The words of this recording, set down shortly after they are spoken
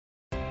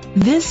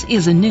This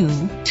is a new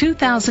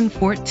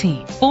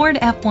 2014 Ford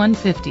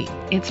F-150.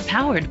 It's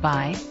powered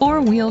by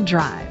four-wheel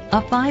drive, a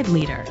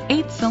 5-liter,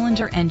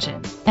 8-cylinder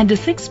engine, and a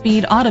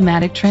 6-speed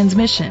automatic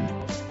transmission.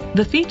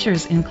 The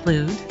features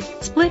include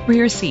split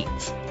rear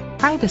seats,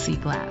 privacy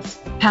glass,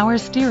 power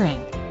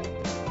steering.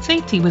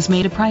 Safety was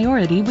made a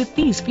priority with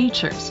these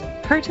features: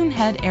 curtain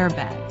head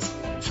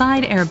airbags,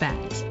 side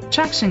airbags,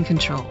 traction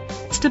control,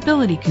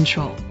 stability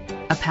control,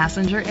 a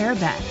passenger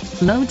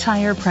airbag, low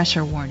tire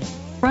pressure warning,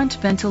 front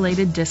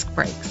ventilated disc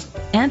brakes,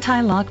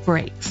 anti-lock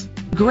brakes.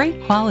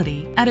 Great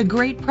quality at a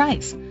great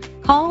price.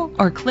 Call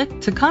or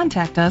click to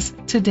contact us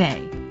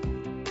today.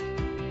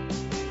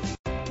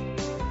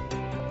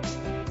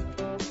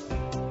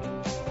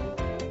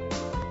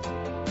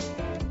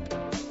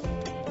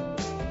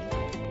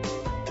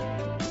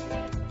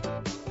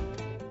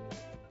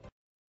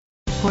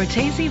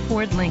 Cortese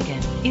Ford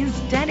Lincoln is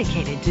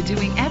dedicated to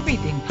doing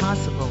everything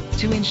possible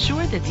to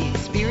ensure that the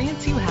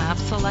experience you have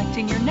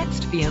selecting your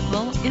next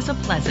vehicle is a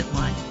pleasant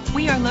one.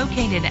 We are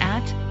located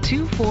at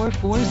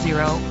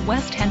 2440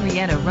 West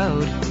Henrietta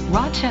Road,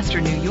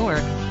 Rochester, New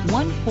York,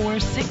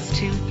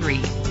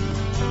 14623.